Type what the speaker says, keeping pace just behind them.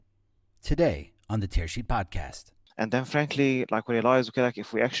today on the Tearsheet Podcast. And then, frankly, like we realized, okay, like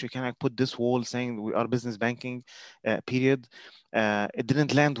if we actually can like put this wall saying we are business banking, period, it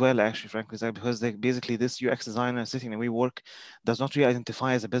didn't land well actually, frankly, Zach, because basically this UX designer sitting in WeWork does not really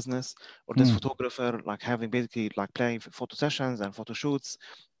identify as a business, or this photographer like having basically like planning photo sessions and photo shoots,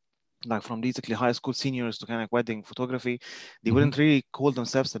 like from basically high school seniors to kind of wedding photography, they wouldn't really call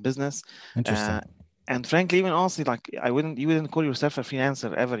themselves a business. Interesting. And frankly, even honestly, like you wouldn't call yourself a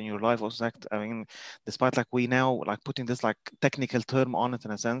freelancer ever in your life. Also, like, I mean, despite like we now like putting this like technical term on it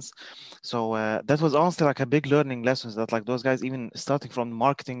in a sense. So that was honestly like a big learning lessons that like those guys, even starting from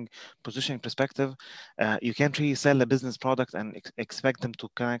marketing positioning perspective, you can't really sell a business product and expect them to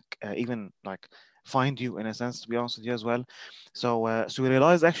kind of even like find you in a sense, to be honest with you as well. So we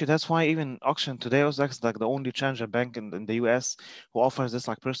realized actually that's why even Auction today was like the only challenger bank in the US who offers this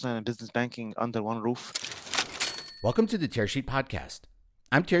like personal and business banking under one roof. Welcome to the Tearsheet Podcast.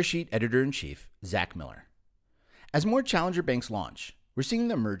 I'm Tearsheet Editor-in-Chief, Zach Miller. As more challenger banks launch, we're seeing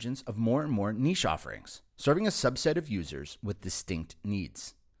the emergence of more and more niche offerings, serving a subset of users with distinct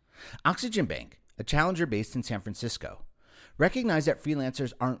needs. Oxygen Bank, a challenger based in San Francisco, recognized that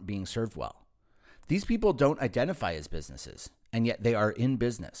freelancers aren't being served well. These people don't identify as businesses, and yet they are in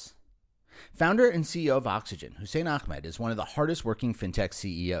business. Founder and CEO of Oxygen, Hussein Ahmed, is one of the hardest working fintech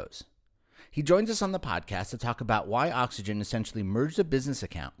CEOs. He joins us on the podcast to talk about why Oxygen essentially merged a business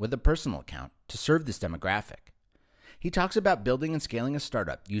account with a personal account to serve this demographic. He talks about building and scaling a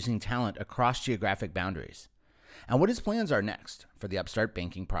startup using talent across geographic boundaries, and what his plans are next for the Upstart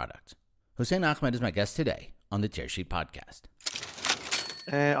banking product. Hussein Ahmed is my guest today on the Tearsheet Podcast.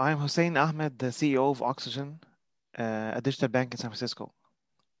 I'm Hussein Ahmed, the CEO of Oxygen, a digital bank in San Francisco.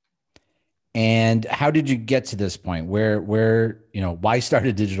 And how did you get to this point? Why start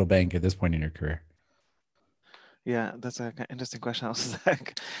a digital bank at this point in your career? Yeah, that's an interesting question also,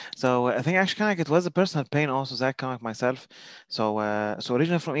 Zach. So I think actually kind of it was a personal pain also, Zach, kind of like myself. So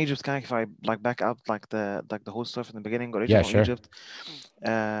originally from Egypt, kind of if I like back up like the whole story from the beginning, originally from Egypt,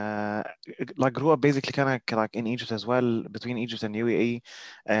 like grew up basically kind of like in Egypt as well, between Egypt and UAE,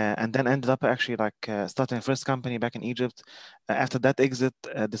 and then ended up actually like starting a first company back in Egypt. After that exit,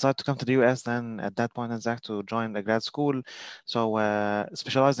 decided to come to the US. Then at that point, Zach, to join a grad school. So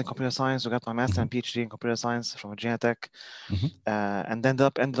specialized in computer science. We got my master and PhD in computer science from Virginia Tech, and then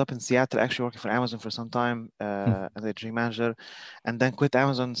ended up in Seattle, actually working for Amazon for some time as a engineering manager, and then quit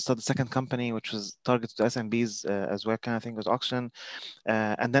Amazon, started a second company which was targeted to SMBs as well, kind of thing, was Auction.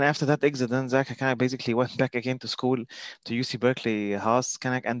 And then after that exit, then Zach, I kind of basically went back again to school to UC Berkeley Haas,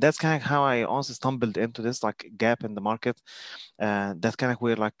 kind of, and that's kind of how I also stumbled into this like gap in the market. That kind of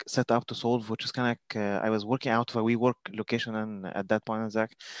we're like set up to solve, which is kind of I was working out of a WeWork location, and at that point,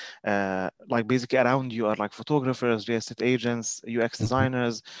 Zach, like basically around you are like photographers, real estate agents, UX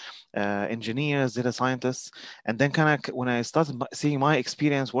designers, engineers, data scientists, and then kind of when I started seeing my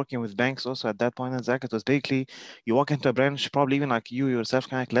experience working with banks, also at that point, Zach, it was basically you walk into a branch, probably even like you yourself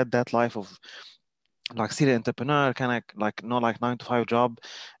kind of led that life of like serial entrepreneur, kind of like not like 9 to 5 job.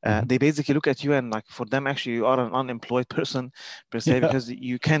 They basically look at you and like for them actually you are an unemployed person per se, because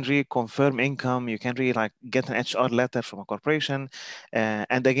you can't really confirm income, you can't really like get an HR letter from a corporation.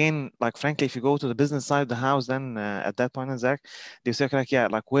 And again, like frankly, if you go to the business side of the house, then at that point, Zach, they say like, yeah,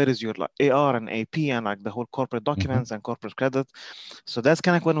 like where is your like AR and AP and like the whole corporate documents and corporate credit. So that's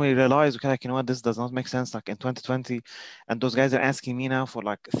kind of when we realized, okay, like, you know what, this does not make sense like in 2020. And those guys are asking me now for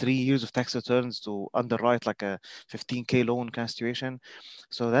like 3 years of tax returns to underwrite like a 15K loan kind of situation.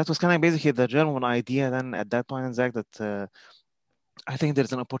 So that was kind of basically the German idea then at that point, Zach, that I think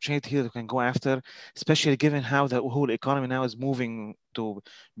there's an opportunity here that we can go after, especially given how the whole economy now is moving to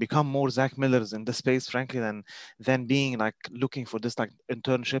become more Zach Millers in the space, frankly, than being like looking for this like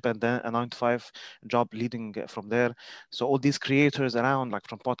internship and then a 9 to 5 job leading from there. So all these creators around, like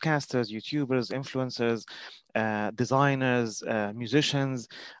from podcasters, YouTubers, influencers, designers, musicians,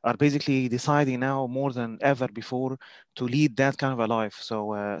 are basically deciding now more than ever before to lead that kind of a life.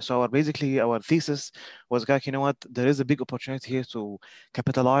 So our thesis was like, you know what, there is a big opportunity here to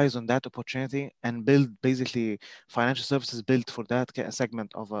capitalize on that opportunity and build basically financial services built for that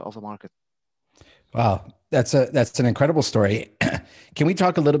segment of a market. Wow, that's an incredible story. Can we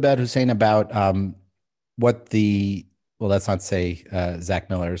talk a little bit, Hussein, about let's not say Zach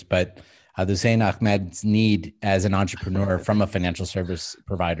Miller's, but Hussein Ahmed's need as an entrepreneur from a financial service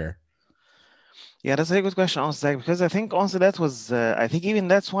provider? Yeah, that's a very good question, honestly, Zach, because I think also that was, I think even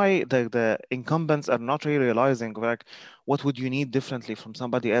that's why the incumbents are not really realizing like what would you need differently from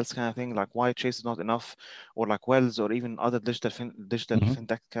somebody else, kind of thing, like why Chase is not enough, or like Wells, or even other digital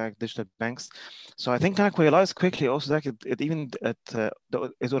fintech, digital banks. So I think kind of realize quickly also that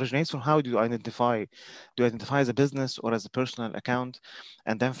it originates from how do you identify as a business or as a personal account.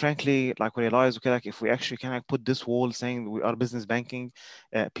 And then frankly, like we realize, okay, like if we actually kind of put this wall saying we are business banking,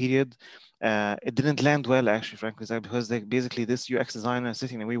 period, it didn't land well, actually, frankly, because basically this UX designer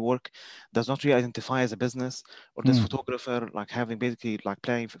sitting in WeWork does not really identify as a business, or this photographer like having basically like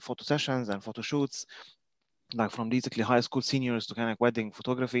planning photo sessions and photo shoots, like from basically high school seniors to kind of wedding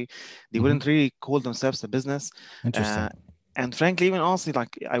photography, they wouldn't really call themselves a business. Interesting. And frankly, even honestly, like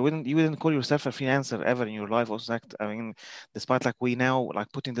you wouldn't call yourself a freelancer ever in your life. Also, like, I mean, despite like we now like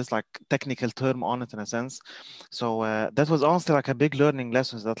putting this like technical term on it in a sense. So that was honestly like a big learning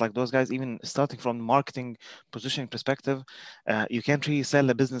lesson, that like those guys, even starting from the marketing positioning perspective, you can't really sell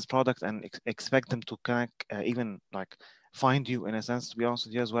a business product and expect them to kind of even like find you, in a sense, to be honest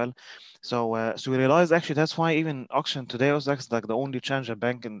with you as well. So we realized actually that's why even Auction today was like the only challenger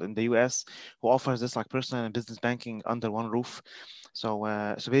bank in the US who offers this like personal and business banking under one roof. So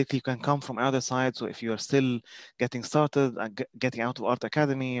basically you can come from either side. So if you are still getting started and getting out of art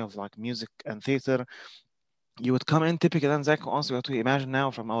academy, of like music and theater, you would come in typically, and Zach, honestly, what we imagine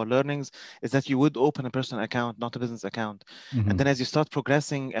now from our learnings is that you would open a personal account, not a business account. And then as you start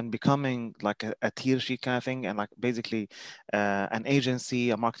progressing and becoming like a tier sheet kind of thing, and like basically an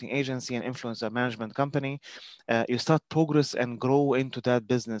agency, a marketing agency, an influencer management company, you start progress and grow into that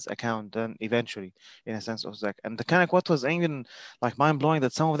business account then eventually, in a sense of Zach. And the kind of what was even like mind blowing,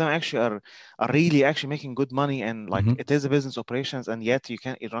 that some of them actually are really actually making good money, and like it is a business operations, and yet you're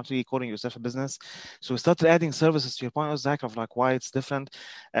not really calling yourself a business. So we started adding services, to your point, Zach, of like why it's different.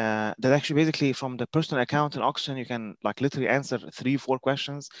 That actually basically from the personal account in Auction, you can like literally answer 3-4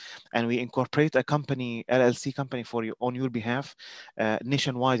 questions, and we incorporate a company, LLC company, for you on your behalf,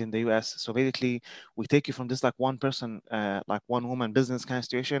 nationwide in the US. So basically, we take you from this like one person, like one woman business kind of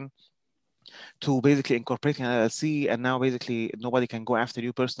situation, to basically incorporating an LLC, and now basically nobody can go after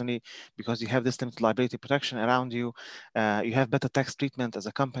you personally because you have this limited liability protection around you. You have better tax treatment as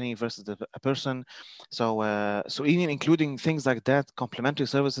a company versus a person. So even including things like that, complementary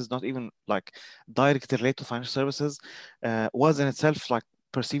services, not even like directly related to financial services, was in itself like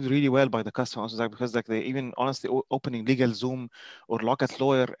perceived really well by the customers, like because like they even honestly opening LegalZoom or Lock It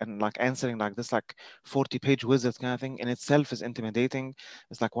Lawyer and like answering like this like 40-page wizard kind of thing in itself is intimidating.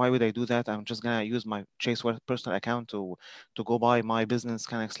 It's like, why would I do that? I'm just gonna use my Chase personal account to go by my business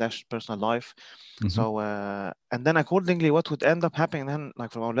kind of / personal life. So and then accordingly, what would end up happening then,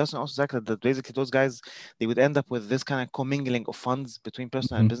 like from our lesson also, exactly, that basically those guys, they would end up with this kind of commingling of funds between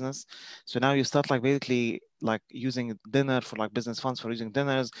personal and business. So now you start like basically like using dinner for like business funds for using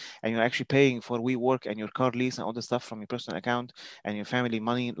dinners, and you're actually paying for WeWork and your car lease and all the stuff from your personal account and your family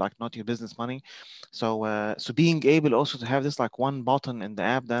money, like not your business money. So being able also to have this like one button in the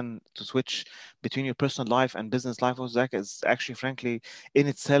app then to switch between your personal life and business life, Zach, is actually frankly in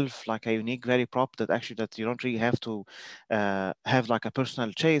itself like a unique very prop, that you don't really have to have like a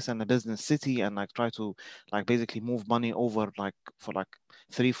personal Chase and a business Citi and like try to like basically move money over like for like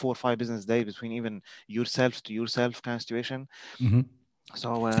 3, 4, 5 business days between even yourself to yourself kind of situation.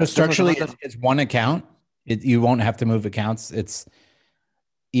 So That was structurally, another. it's one account. You won't have to move accounts. It's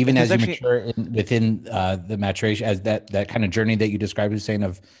even It is as you actually mature within the maturation, as that kind of journey that you described, Hussein,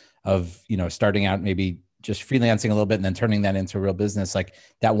 of starting out maybe just freelancing a little bit and then turning that into a real business, like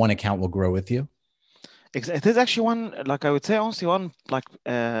that one account will grow with you. it is actually one, like I would say, honestly, one like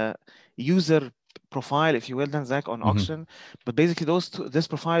user profile, if you will, then Zach, on Auction. But basically this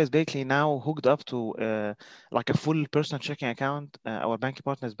profile is basically now hooked up to like a full personal checking account, our banking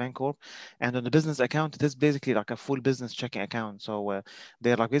partner is Bancorp, and on the business account it is basically like a full business checking account. So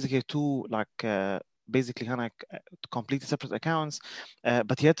they're like basically two like basically kind of like completely separate accounts,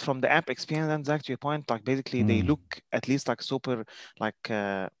 but yet from the app experience, then Zach, to your point, like basically they look at least like super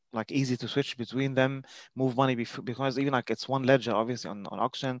like easy to switch between them, move money because even like it's one ledger obviously on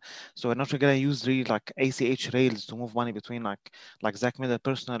Auction. So we're not really gonna use really like ACH rails to move money between like Zach Miller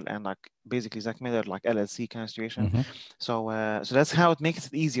personal and like basically Zach Miller like LLC kind of situation. So that's how it makes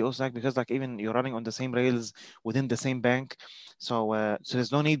it easy also, like because like even you're running on the same rails within the same bank. So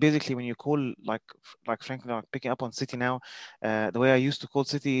there's no need basically when you call like frankly like picking up on Citi now, the way I used to call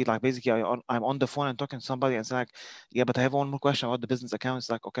Citi, like basically I'm on the phone and talking to somebody and say like, yeah, but I have one more question about the business account. It's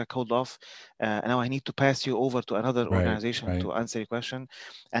like, okay, called off. Now I need to pass you over to another organization to answer your question.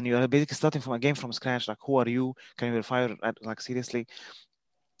 And you are basically starting from a game from scratch. Like, who are you? Can you verify? Like, seriously?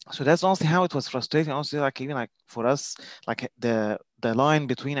 So that's honestly how it was frustrating. Honestly, like even like for us, like the the line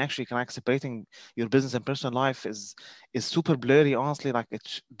between actually kind of separating your business and personal life is super blurry, honestly. Like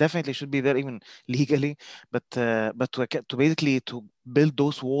it definitely should be there even legally, but to basically to build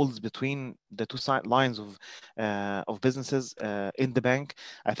those walls between the two side lines of businesses in the bank,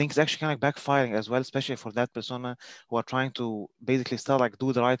 I think it's actually kind of backfiring as well, especially for that persona who are trying to basically still like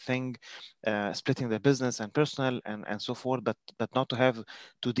do the right thing, splitting their business and personal and so forth, but not to have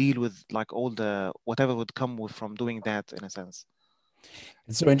to deal with like all the whatever would come with from doing that in a sense.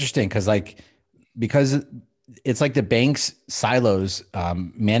 It's so interesting because it's like the bank's silos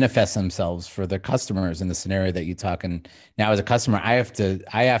manifest themselves for the customers in the scenario that you talk. And now as a customer, I have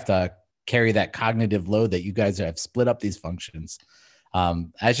to carry that cognitive load that you guys have split up these functions.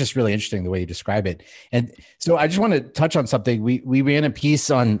 That's just really interesting the way you describe it. And so I just want to touch on something. We ran a piece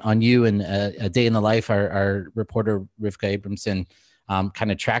on you and a day in the life. Our reporter Rivka Abramson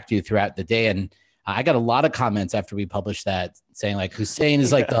kind of tracked you throughout the day, and I got a lot of comments after we published that saying like Hussein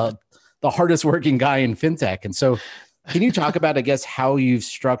is like the hardest working guy in fintech. And so can you talk about, I guess, how you've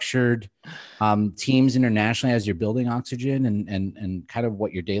structured teams internationally as you're building Oxygen and kind of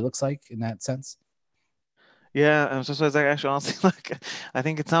what your day looks like in that sense? Yeah, I'm so sorry. Like actually, honestly, like I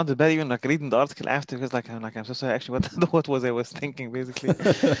think it sounded bad even like reading the article after because I'm so sorry. Actually, what was I was thinking basically?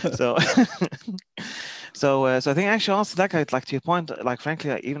 So, so I think actually honestly, like to your point, like frankly,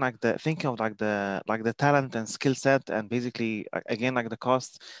 like, even like the thinking of like the talent and skill set and basically again like the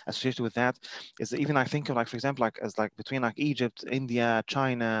cost associated with that is even I think of like for example like as like between like Egypt, India,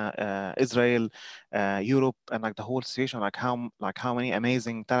 China, Israel, Europe, and like the whole situation like how many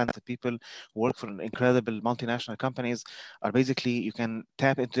amazing talented people work for incredible multinational companies are basically you can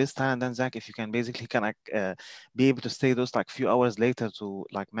tap into this talent then Zach if you can basically kind of be able to stay those like few hours later to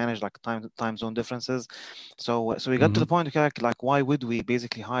like manage like time zone differences. So we got to the point like why would we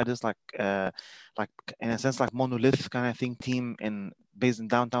basically hire this like in a sense like monolith kind of thing team based in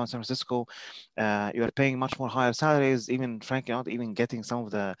downtown San Francisco. You are paying much more higher salaries, even frankly not even getting some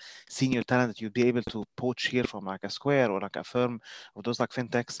of the senior talent that you'd be able to poach here from like a Square or like a firm of those like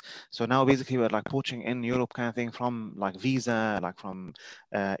fintechs. So now basically we're like poaching in Europe kind of thing from like Visa, like from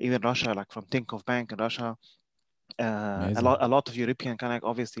even Russia, like from Tinkoff Bank in Russia. A lot of European kind of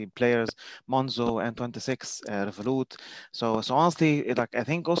obviously players, Monzo, N26, Revolut. So honestly, like I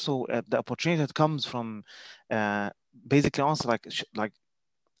think also the opportunity that comes from basically also like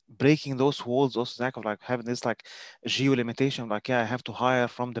breaking those walls also lack of like having this like geo limitation like I have to hire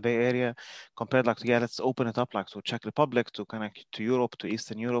from the Bay Area compared like to let's open it up like to Czech Republic to connect to Europe to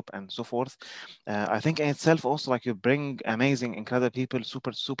Eastern Europe and so forth. I think in itself also like you bring amazing incredible people,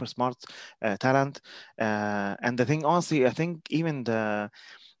 super smart talent, and the thing honestly I think even there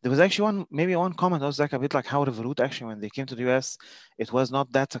was actually maybe one comment was like a bit like how Revolut actually when they came to the US it was not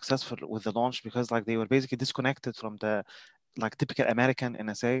that successful with the launch because like they were basically disconnected from the like typical American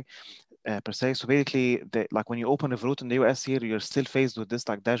NSA per se. So basically, like when you open Revolut in the US here, you're still faced with this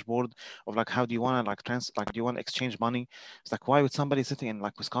like dashboard of like how do you want to like do you want to exchange money? It's like why would somebody sitting in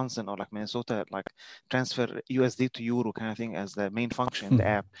like Wisconsin or like Minnesota like transfer USD to Euro kind of thing as the main function in the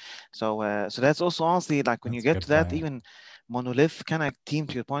app? So so that's also honestly like when you get to that even monolith kind of team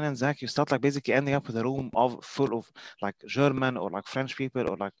to your point and Zach, you start like basically ending up with a room full of like German or like French people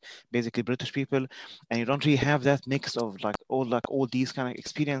or like basically British people, and you don't really have that mix of like all these kind of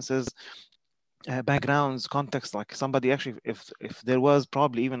experiences, backgrounds, context. Like somebody actually, if there was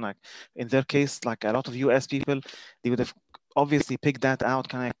probably even like in their case, like a lot of US people, they would have obviously picked that out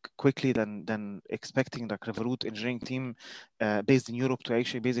kind of quickly than expecting like Revolut engineering team based in Europe to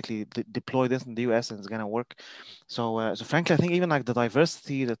actually basically deploy this in the US and it's gonna work. So so frankly, I think even like the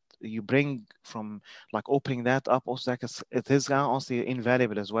diversity that you bring from like opening that up also like it is honestly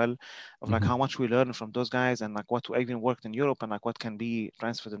invaluable as well of like how much we learn from those guys and like what even worked in Europe and like what can be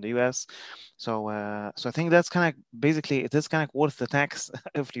transferred in the US. So I think that's kind of basically it is kind of worth the tax,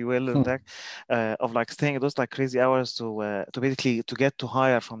 if you will, of like staying those like crazy hours to basically to get to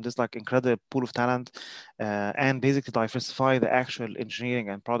hire from this like incredible pool of talent and basically diversify the actual engineering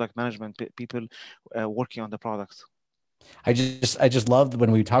and product management people working on the products. I just loved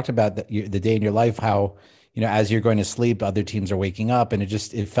when we talked about the day in your life, how, you know, as you're going to sleep, other teams are waking up, and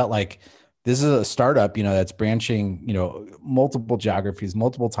it felt like this is a startup, you know, that's branching, you know, multiple geographies,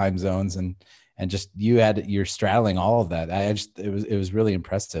 multiple time zones, and just you're straddling all of that. It was really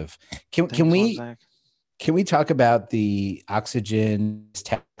impressive. Can we talk about the Oxygen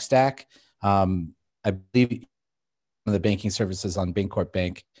tech stack? I believe one of the banking services on Bancorp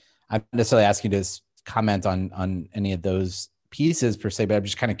Bank. I'm not necessarily asking you to comment on any of those pieces per se, but I'm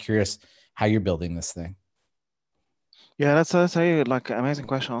just kind of curious how you're building this thing. Yeah, that's a like amazing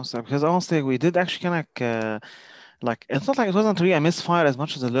question also because honestly we did actually kind of Like it's not like it wasn't really a misfire as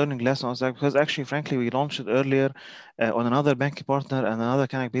much as a learning lesson. I was like, because actually, frankly, we launched it earlier on another banking partner and another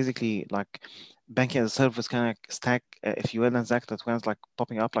kind of basically like banking as a service kind of stack, if you will, and Zach, that went like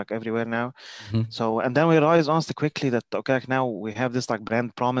popping up like everywhere now. Mm-hmm. So, and then we realized honestly quickly that, okay, like now we have this like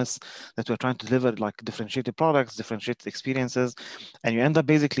brand promise that we're trying to deliver like differentiated products, differentiated experiences. And you end up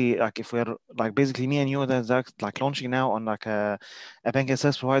basically like, if we're like basically me and you that's like launching now on like a banking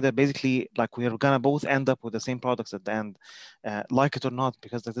service provider, basically like we're gonna both end up with the same products at the end, like it or not,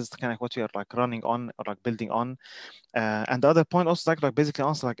 because that is kind of what we are like running on or like building on. And the other point also like basically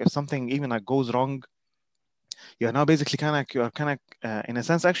also like if something even like goes wrong, you're now basically kind of you are kind of in a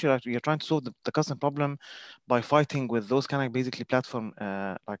sense actually like you're trying to solve the customer problem by fighting with those kind of basically platform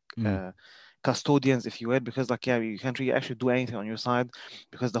custodians, if you will, because like yeah, you can't really actually do anything on your side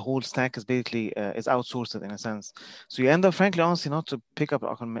because the whole stack is basically is outsourced in a sense. So you end up frankly honestly not to pick up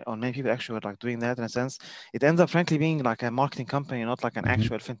on many people actually are like doing that in a sense. It ends up frankly being like a marketing company, not like an Mm-hmm.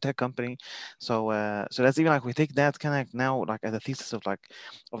 actual fintech company. So so that's even like we take that kind of now like as a thesis of like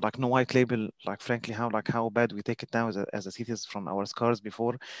no white label, like frankly how bad we take it now as a thesis from our scars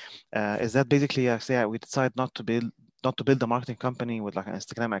before, is that basically say we decide not to build a marketing company with like an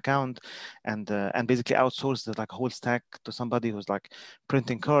Instagram account and basically outsource the like whole stack to somebody who's like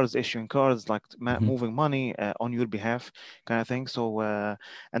printing cards, issuing cards, like Mm-hmm. moving money on your behalf, kind of thing. So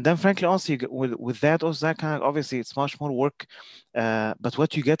and then frankly, honestly, with that also that kind of obviously it's much more work, but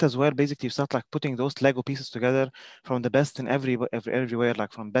what you get as well, basically, you start like putting those Lego pieces together from the best in everywhere,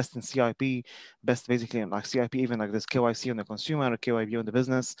 like from best in CIP, best basically in like CIP, even like this KYC on the consumer, KYB on the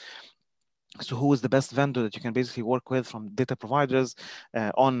business. So who is the best vendor that you can basically work with from data providers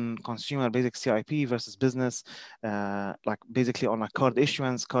on consumer basic CIP versus business, like basically on like card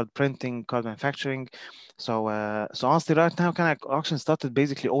issuance, card printing, card manufacturing. So so honestly, right now, kind of Auction started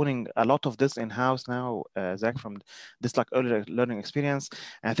basically owning a lot of this in-house now, Zach, from this like earlier learning experience.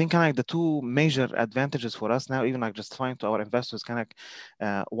 And I think kind of like the two major advantages for us now, even like justifying to our investors, kind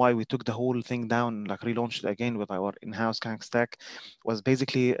of why we took the whole thing down, like relaunched it again with our in-house kind of stack, was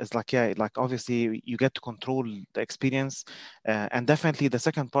basically it's like yeah, like obviously you get to control the experience, and definitely the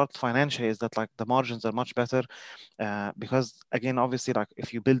second part financially is that like the margins are much better, because again obviously like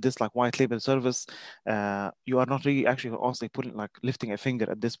if you build this like white label service, you are not really actually honestly putting like lifting a finger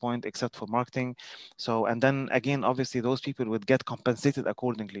at this point except for marketing. So and then again obviously those people would get compensated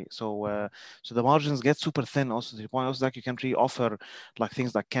accordingly. So so the margins get super thin also to the point also like you can really offer like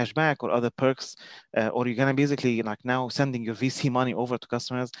things like cashback or other perks, or you're gonna basically like now sending your VC money over to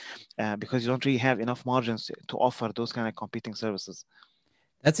customers because you don't really have enough margins to offer those kind of competing services.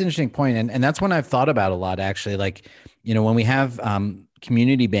 That's an interesting point. And that's one I've thought about a lot, actually. Like, you know, when we have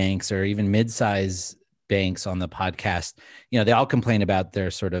community banks or even mid-size banks on the podcast, you know, they all complain about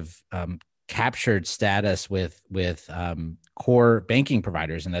their sort of captured status with core banking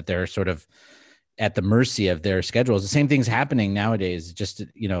providers and that they're sort of at the mercy of their schedules. The same thing's happening nowadays, just,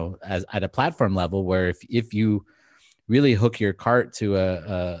 you know, as at a platform level where if you really hook your cart to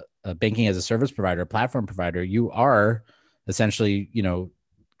a banking as a service provider, a platform provider, you are essentially, you know,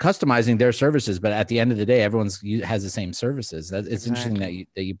 customizing their services. But at the end of the day, everyone's has the same services. It's interesting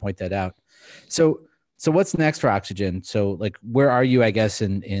that you point that out. So what's next for Oxygen? So like, where are you, I guess,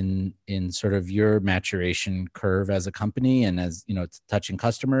 in sort of your maturation curve as a company and as, you know, touching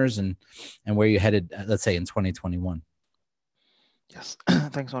customers and where you headed, let's say in 2021? Yes,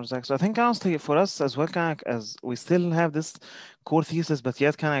 thanks so much, Zach. So I think honestly for us as well, kind of as we still have this core thesis, but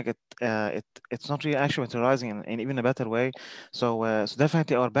yet kind of it's not really actually materializing in even a better way. So so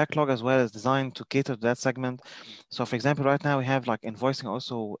definitely our backlog as well is designed to cater to that segment. So for example, right now we have like invoicing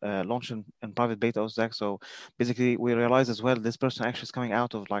also launched in private beta also, Zach. So basically we realize as well this person actually is coming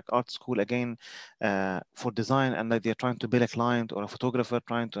out of like art school again for design, and that they're trying to bill a client or a photographer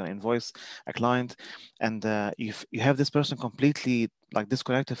trying to invoice a client, and you have this person completely like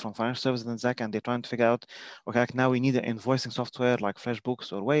disconnected from financial services and Zach, and they're trying to figure out, okay, like now we need an invoicing software like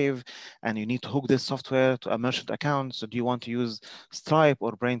FreshBooks or Wave, and you need to hook this software to a merchant account. So do you want to use Stripe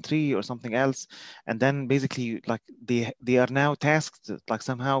or Braintree or something else? And then basically like they are now tasked like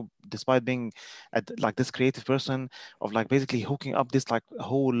somehow, despite being like this creative person, of like basically hooking up this like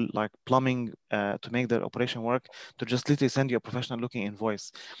whole like plumbing to make their operation work, to just literally send you a professional looking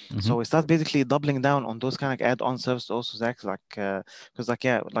invoice. Mm-hmm. So we start basically doubling down on those kind of add-on services also, Zach, like because like,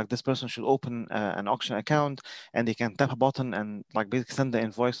 yeah, like this person should open an auction account, and they can tap a button and like basically send the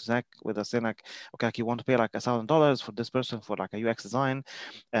invoice to Zach with us saying like, okay, like you want to pay like $1,000 for this person for like a UX design.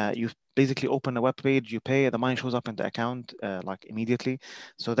 You basically open a web page, you pay, the money shows up in the account like immediately.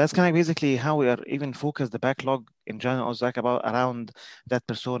 So that's kind of basically how we are even focused the backlog in general, also like about around that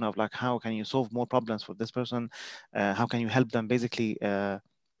persona of like, how can you solve more problems for this person? How can you help them basically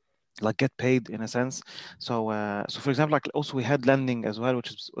like get paid in a sense. So for example, like also we had lending as well,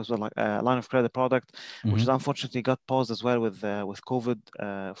 which is was like a line of credit product, which is unfortunately got paused as well with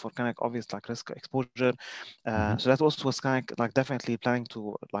COVID for kind of obvious like risk exposure. So that also was kind of like definitely planning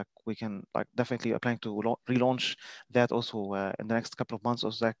to like we can like definitely are planning to relaunch that also in the next couple of months.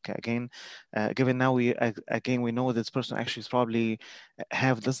 Also like again, given now we again we know this person actually is probably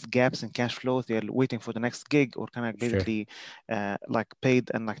have this gaps in cash flow. They're waiting for the next gig or kind of basically like paid,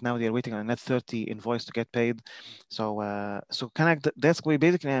 and like now they're waiting on a net 30 invoice to get paid. So kind of that's we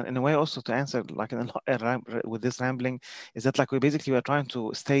basically in a way also to answer like with this rambling is that like we basically were trying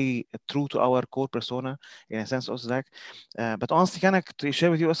to stay true to our core persona in a sense also Zach. But honestly, kind of to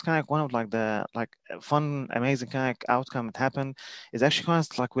share with you, it's kind of one of like the like fun, amazing kind of outcome that happened is actually kind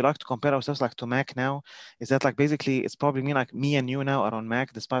of like we like to compare ourselves like to Mac now. Is that like basically it's probably me and you now are on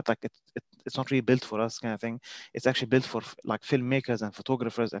Mac, despite like it's not really built for us kind of thing. It's actually built for like filmmakers and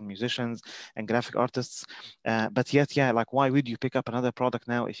photographers and musicians and graphic artists. But yet, yeah, like why would you pick up another product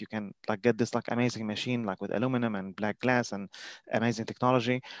now if you can like get this like amazing machine like with aluminum and black glass and amazing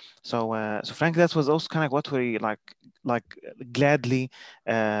technology? So frankly, that was also kind of what we like gladly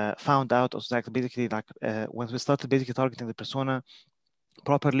found out. Also, like basically like when we started basically targeting the persona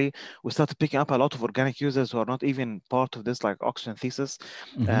properly, we started picking up a lot of organic users who are not even part of this like auction thesis,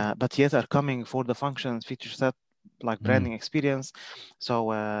 but yet are coming for the functions, feature set, like branding experience.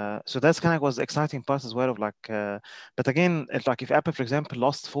 So that's kind of was the exciting part as well of like but again, it's like if Apple for example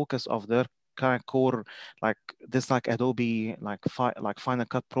lost focus of their kind of core like this like Adobe like Final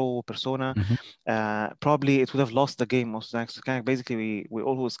Cut Pro persona, probably it would have lost the game most times. So kind of basically we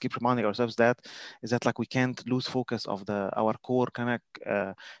always keep reminding ourselves that is that like we can't lose focus of our core kind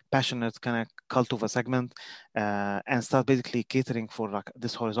of passionate kind of cult of a segment, and start basically catering for like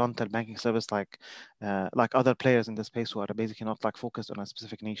this horizontal banking service like other players in the space who are basically not like focused on a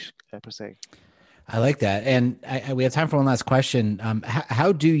specific niche per se. I like that. And we have time for one last question.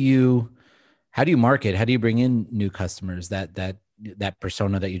 How do you market? How do you bring in new customers? That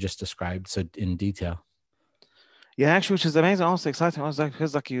persona that you just described so in detail. Yeah, actually, which is amazing, honestly exciting. Honestly,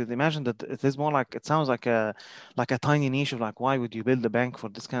 because like you imagine that it is more like it sounds like a tiny niche of like why would you build a bank for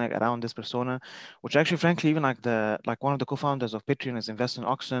this kind of around this persona, which actually, frankly, even like one of the co-founders of Patreon is investing in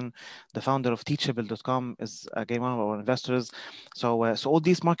Auction. The founder of Teachable.com is again one of our investors. So all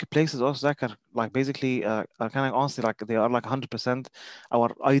these marketplaces also like are like basically are kind of honestly like they are like 100%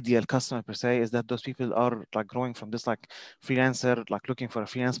 our ideal customer per se. Is that those people are like growing from this like freelancer like looking for a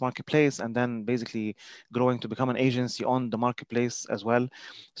freelance marketplace and then basically growing to become an agency on the marketplace as well.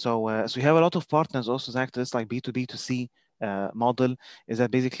 So we have a lot of partners also Zach, this like B2B2C model is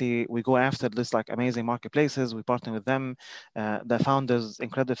that basically we go after this like amazing marketplaces, we partner with them, the founders,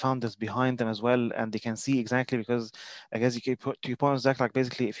 incredible founders behind them as well, and they can see exactly because I guess you can put to your point Zach, like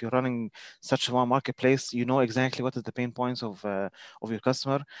basically if you're running such a marketplace, you know exactly what is the pain points of your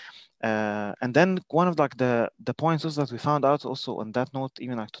customer. And then one of like the points also that we found out also on that note,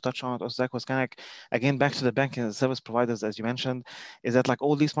 even like to touch on it, also Zach, was kind of like, again back to the banking and service providers as you mentioned, is that like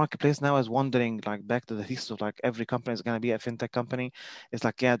all these marketplaces now is wondering like back to the thesis of like every company is going to be a fintech company. It's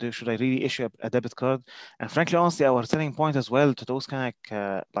like yeah, should I really issue a debit card? And frankly, honestly, our selling point as well to those kind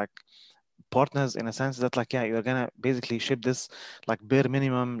of like partners in a sense that like yeah you're gonna basically ship this like bare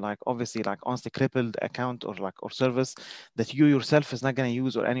minimum like obviously like honestly crippled account or like or service that you yourself is not gonna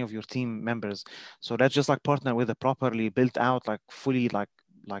use or any of your team members. So that's just like partner with a properly built out like fully like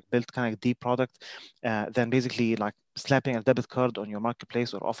built kind of deep product, then basically like slapping a debit card on your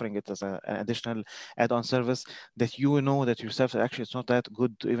marketplace or offering it as an additional add-on service that you know that yourself actually it's not that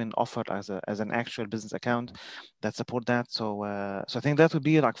good to even offer as an actual business account that support that. So I think that would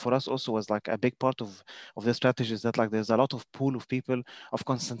be like for us also was like a big part of the strategy is that like there's a lot of pool of people of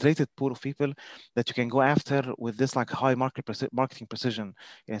concentrated pool of people that you can go after with this like high marketing precision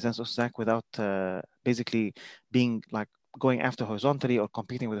in a sense of Zach without basically being like going after horizontally or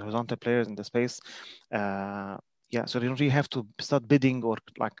competing with horizontal players in the space. Yeah, so you don't really have to start bidding or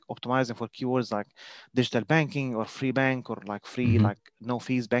like optimizing for keywords like digital banking or free bank or like free like no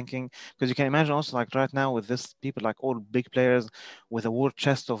fees banking, because you can imagine also like right now with this people like all big players with a war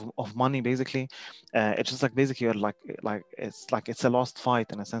chest of money basically, it's just like basically you're it's a lost fight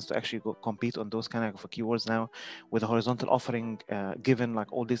in a sense to actually go compete on those kind of keywords now with a horizontal offering, given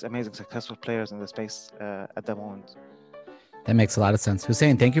like all these amazing successful players in the space at the moment. That makes a lot of sense.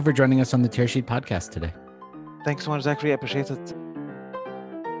 Hussein, thank you for joining us on the Tearsheet podcast today. Thanks so much, Zachary. I appreciate it.